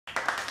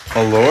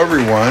Hello,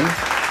 everyone.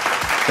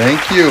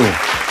 Thank you.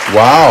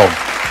 Wow.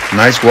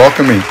 Nice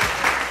welcoming.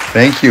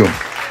 Thank you.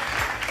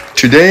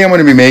 Today I'm going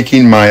to be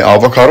making my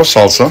avocado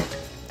salsa.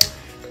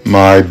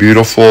 My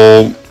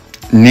beautiful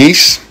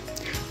niece,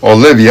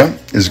 Olivia,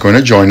 is going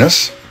to join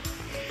us.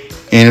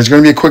 And it's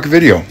going to be a quick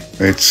video.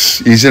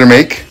 It's easy to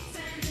make.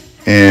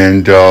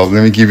 And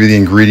let me give you the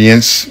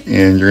ingredients.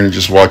 And you're going to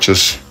just watch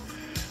us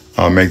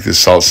make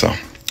this salsa.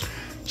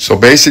 So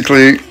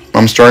basically,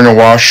 I'm starting to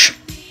wash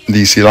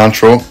the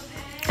cilantro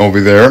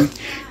over there.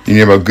 You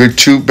need about good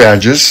 2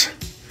 badges.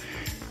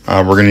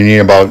 We're going to need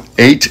about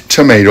 8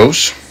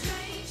 tomatoes.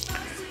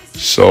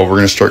 So we're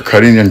going to start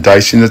cutting and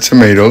dicing the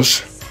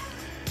tomatoes,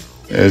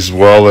 as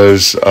well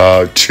as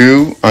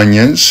 2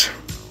 onions.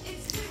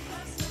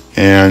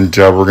 And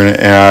we're going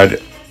to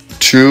add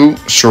 2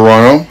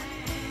 serrano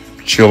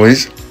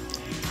chilies.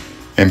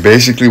 And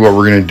basically what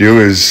we're going to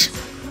do is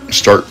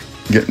start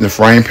getting the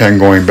frying pan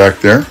going back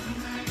there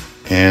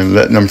and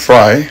letting them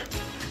fry.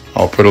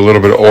 I'll put a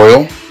little bit of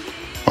oil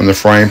on the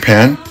frying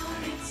pan,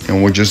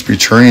 and we'll just be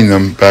turning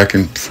them back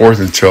and forth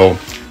until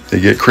they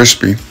get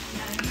crispy,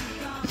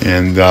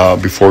 and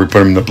before we put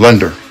them in the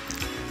blender.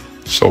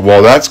 So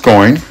while that's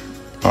going,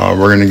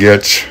 we're going to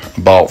get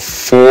about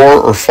 4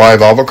 or 5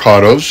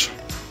 avocados,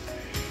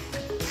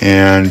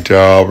 and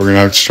we're going to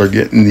have to start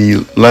getting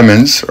the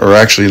lemons, or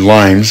actually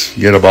limes.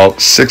 Get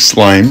about 6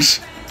 limes,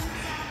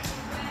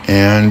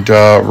 and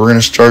we're going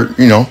to start,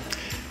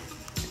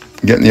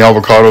 getting the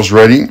avocados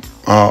ready.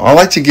 I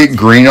like to get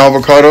green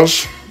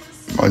avocados.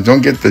 I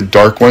don't get the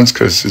dark ones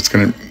because it's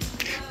going to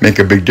make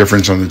a big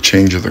difference on the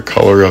change of the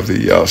color of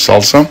the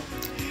salsa.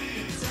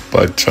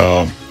 But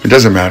it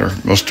doesn't matter.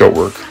 It'll still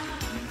work.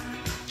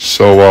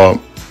 So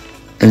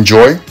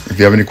enjoy. If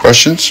you have any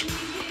questions,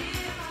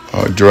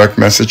 direct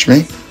message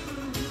me,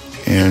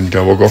 and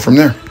we'll go from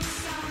there.